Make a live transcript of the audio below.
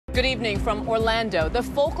Good evening from Orlando, the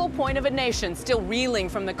focal point of a nation still reeling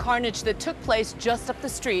from the carnage that took place just up the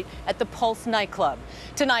street at the Pulse nightclub.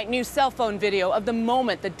 Tonight, new cell phone video of the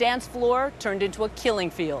moment the dance floor turned into a killing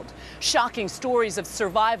field. Shocking stories of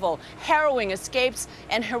survival, harrowing escapes,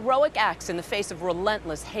 and heroic acts in the face of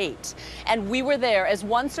relentless hate. And we were there as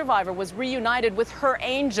one survivor was reunited with her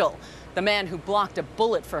angel, the man who blocked a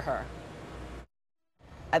bullet for her.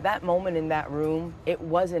 At that moment in that room, it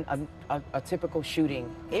wasn't a typical shooting.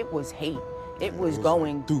 It was hate. It was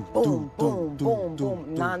going boom, boom, boom,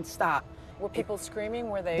 boom, nonstop. Were people screaming?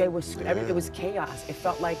 Were they? They were. It was chaos. It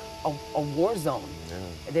felt like a war zone.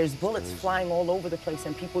 Yeah. There's bullets flying all over the place,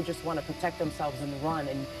 and people just want to protect themselves and run.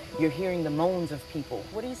 And you're hearing the moans of people.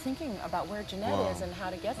 What are you thinking about where Jeanette is and how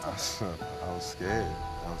to get to her? I was scared.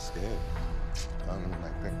 I was scared. I don't know what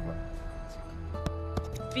I think about.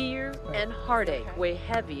 Fear and heartache weigh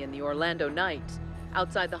heavy in the Orlando night.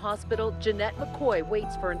 Outside the hospital, Jeanette McCoy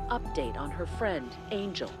waits for an update on her friend,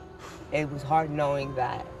 Angel. It was hard knowing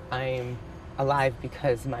that I'm alive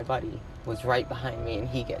because my buddy was right behind me and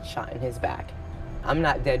he gets shot in his back. I'm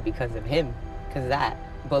not dead because of him, because that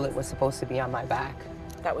bullet was supposed to be on my back.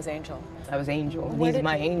 That was Angel. That was Angel. He's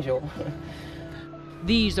my angel.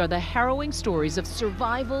 These are the harrowing stories of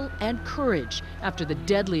survival and courage after the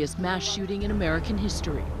deadliest mass shooting in American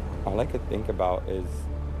history. All I could think about is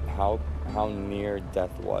how near death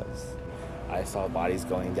was. I saw bodies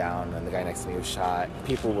going down and the guy next to me was shot.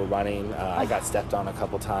 People were running. I got stepped on a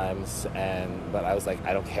couple times, but I was like,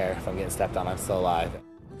 I don't care if I'm getting stepped on, I'm still alive.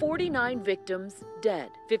 49 victims dead,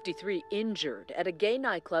 53 injured at a gay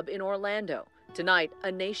nightclub in Orlando. Tonight,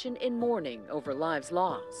 a nation in mourning over lives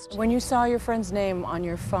lost. When you saw your friend's name on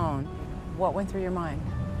your phone, what went through your mind?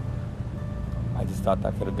 I just thought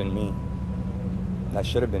that could have been me. That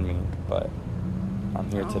should have been me, but I'm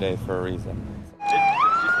here today for a reason.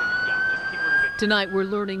 Tonight, we're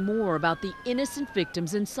learning more about the innocent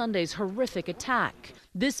victims in Sunday's horrific attack.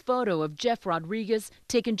 This photo of Jeff Rodriguez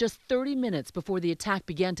taken just 30 minutes before the attack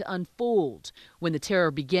began to unfold. When the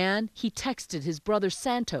terror began, he texted his brother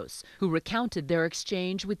Santos, who recounted their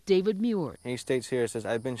exchange with David Muir. And he states here, it says,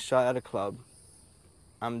 I've been shot at a club.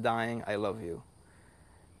 I'm dying. I love you.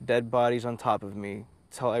 Dead bodies on top of me.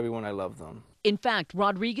 Tell everyone I love them. In fact,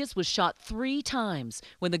 Rodriguez was shot 3 times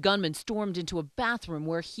when the gunman stormed into a bathroom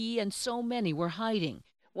where he and so many were hiding.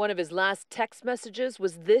 One of his last text messages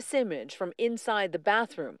was this image from inside the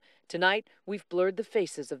bathroom. Tonight, we've blurred the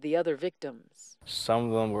faces of the other victims. Some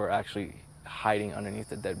of them were actually hiding underneath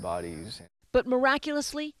the dead bodies. But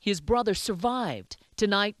miraculously, his brother survived.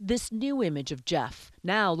 Tonight, this new image of Jeff,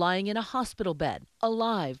 now lying in a hospital bed,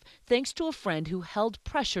 alive, thanks to a friend who held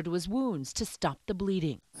pressure to his wounds to stop the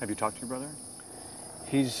bleeding. Have you talked to your brother?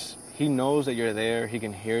 He knows that you're there, he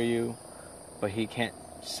can hear you, but he can't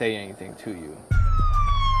say anything to you.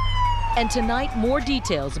 And tonight, more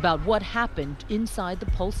details about what happened inside the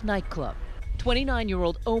Pulse nightclub.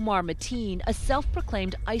 29-year-old Omar Mateen, a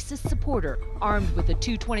self-proclaimed ISIS supporter, armed with a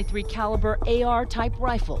 .223 caliber AR-type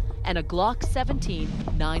rifle and a Glock 17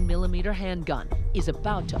 9mm handgun, is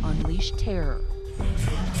about to unleash terror.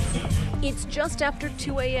 It's just after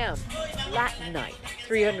 2 a.m., Latin night,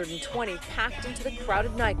 320 packed into the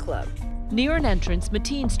crowded nightclub. Near an entrance,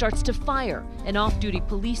 Mateen starts to fire. An off-duty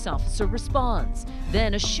police officer responds.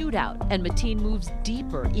 Then a shootout, and Mateen moves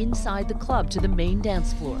deeper inside the club to the main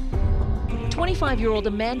dance floor. 25-year-old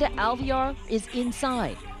Amanda Alviar is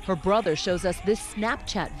inside. Her brother shows us this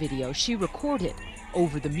Snapchat video she recorded.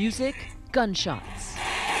 Over the music, gunshots.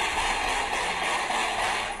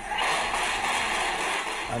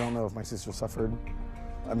 I don't know if my sister suffered.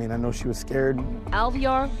 I mean, I know she was scared.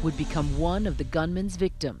 Alviar would become one of the gunman's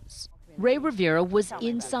victims. Ray Rivera was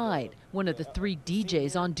inside, one of the 3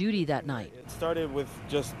 DJs on duty that night. It started with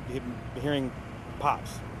just hearing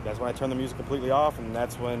pops. That's when I turned the music completely off, and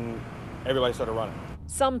that's when everybody started running.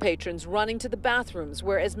 Some patrons running to the bathrooms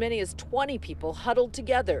where as many as 20 people huddled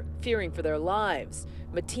together, fearing for their lives.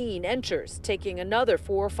 Mateen enters, taking another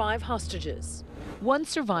 4 or 5 hostages. One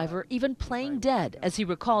survivor even playing dead, as he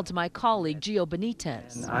recalled to my colleague Gio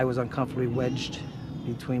Benitez. I was uncomfortably wedged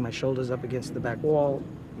between my shoulders up against the back wall,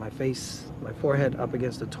 my face, my forehead up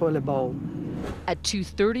against the toilet bowl. At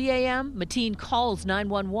 2:30 a.m., Mateen calls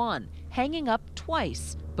 911, hanging up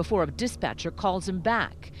twice before a dispatcher calls him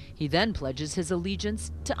back. He then pledges his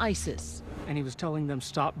allegiance to ISIS. And he was telling them,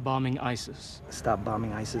 stop bombing ISIS. Stop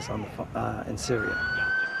bombing ISIS in Syria.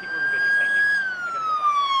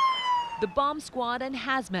 The bomb squad and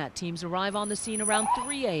hazmat teams arrive on the scene around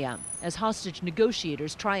 3 a.m. as hostage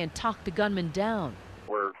negotiators try and talk the gunman down.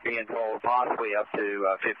 We're being told possibly up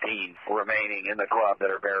to 15 remaining in the club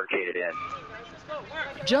that are barricaded in.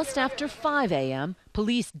 Just after 5 a.m.,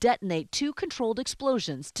 police detonate 2 controlled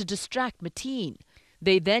explosions to distract Mateen.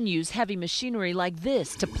 They then use heavy machinery like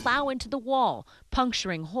this to plow into the wall,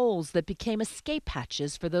 puncturing holes that became escape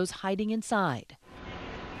hatches for those hiding inside.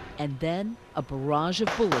 And then a barrage of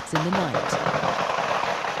bullets in the night.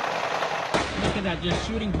 Look at that, just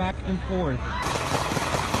shooting back and forth.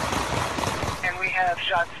 And we have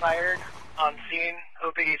shots fired on scene.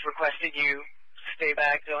 OPD's requested you stay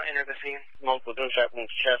back, don't enter the scene. Multiple gunshot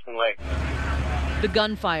wounds, chest and leg. The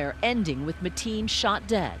gunfire ending with Mateen shot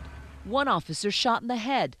dead. 1 officer shot in the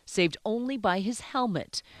head, saved only by his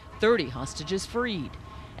helmet. 30 hostages freed.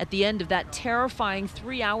 At the end of that terrifying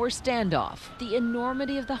 3-hour standoff, the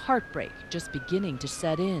enormity of the heartbreak just beginning to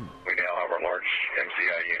set in. We now have our large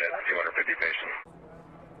MCI unit, 250 patients.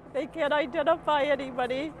 They can't identify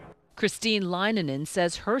anybody. Christine Leinanen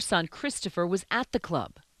says her son Christopher was at the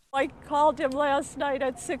club. I called him last night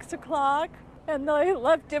at 6 o'clock, and I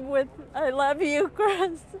left him with, "I love you,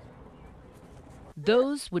 Chris."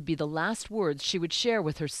 Those would be the last words she would share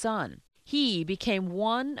with her son. He became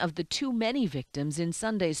one of the too many victims in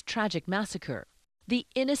Sunday's tragic massacre. The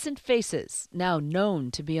innocent faces, now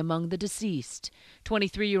known to be among the deceased.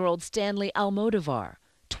 23-year-old Stanley Almodovar,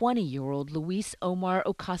 20-year-old Luis Omar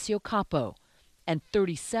Ocasio-Capo, and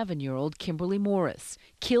 37-year-old Kimberly Morris,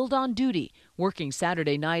 killed on duty, working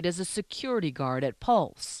Saturday night as a security guard at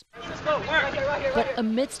Pulse. But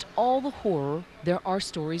amidst all the horror, there are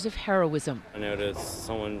stories of heroism. I noticed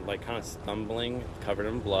someone kind of stumbling, covered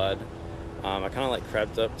in blood. I kind of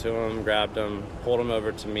crept up to him, grabbed him, pulled him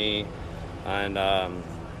over to me, and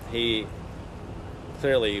he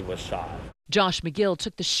clearly was shot. Josh McGill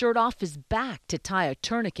took the shirt off his back to tie a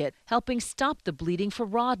tourniquet, helping stop the bleeding for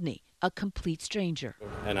Rodney, a complete stranger.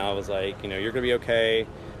 And I was like, you're going to be okay.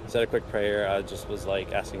 Said a quick prayer. I just was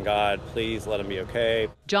asking God, please let him be okay.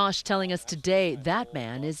 Josh telling us today that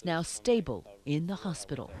man is now stable in the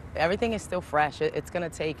hospital. Everything is still fresh. It's going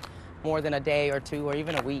to take more than a day or 2 or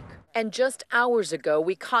even a week. And just hours ago,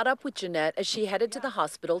 we caught up with Jeanette as she headed to the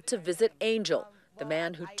hospital to visit Angel, the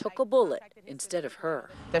man who took a bullet instead of her.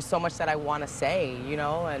 There's so much that I want to say,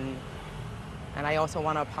 and I also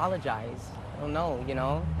want to apologize. I don't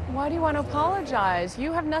know, Why do you want to apologize?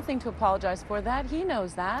 You have nothing to apologize for. That he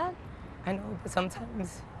knows that. I know, but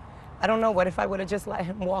sometimes, I don't know, what if I would have just let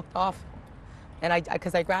him walk off? And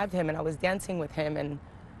because I grabbed him and I was dancing with him, and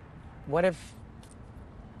what if,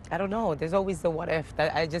 I don't know, there's always the what if.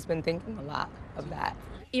 That I've just been thinking a lot of that.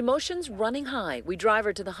 Emotions running high, we drive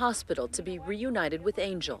her to the hospital to be reunited with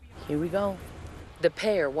Angel. Here we go. The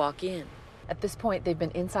pair walk in. At this point, they've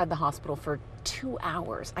been inside the hospital for 2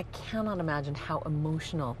 hours. I cannot imagine how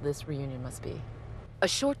emotional this reunion must be. A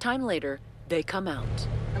short time later, they come out.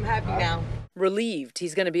 I'm happy now. Relieved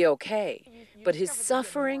he's going to be okay, but his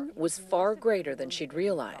suffering was far greater than she'd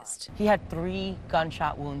realized. He had 3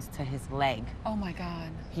 gunshot wounds to his leg. Oh my God.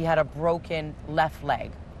 He had a broken left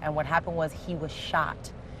leg. And what happened was he was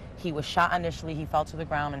shot. He was shot initially, he fell to the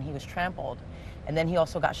ground, and he was trampled. And then he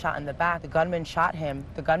also got shot in the back. The gunman shot him.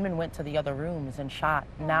 The gunman went to the other rooms and shot.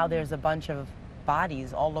 Now there's a bunch of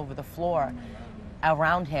bodies all over the floor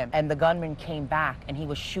around him. And the gunman came back and he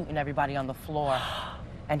was shooting everybody on the floor.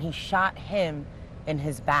 And he shot him in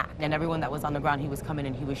his back. And everyone that was on the ground, he was coming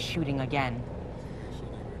and he was shooting again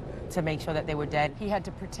to make sure that they were dead. He had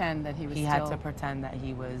to pretend that he was had to pretend that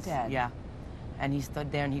he was dead. Yeah. And he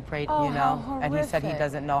stood there and he prayed, how and he said he horrific.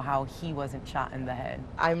 doesn't know how he wasn't shot in the head.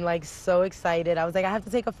 I'm so excited. I was like, I have to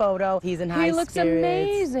take a photo. He's in high He looks spirits.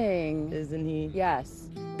 amazing. Isn't he? Yes.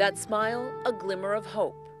 That smile, a glimmer of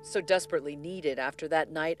hope, so desperately needed after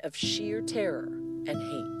that night of sheer terror and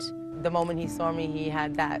hate. The moment he saw me, he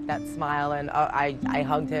had that smile, and I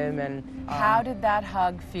hugged him. And How did that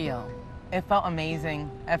hug feel? It felt amazing.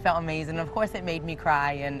 It felt amazing. Of course, it made me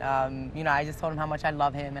cry, and I just told him how much I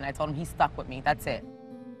love him, and I told him he stuck with me. That's it.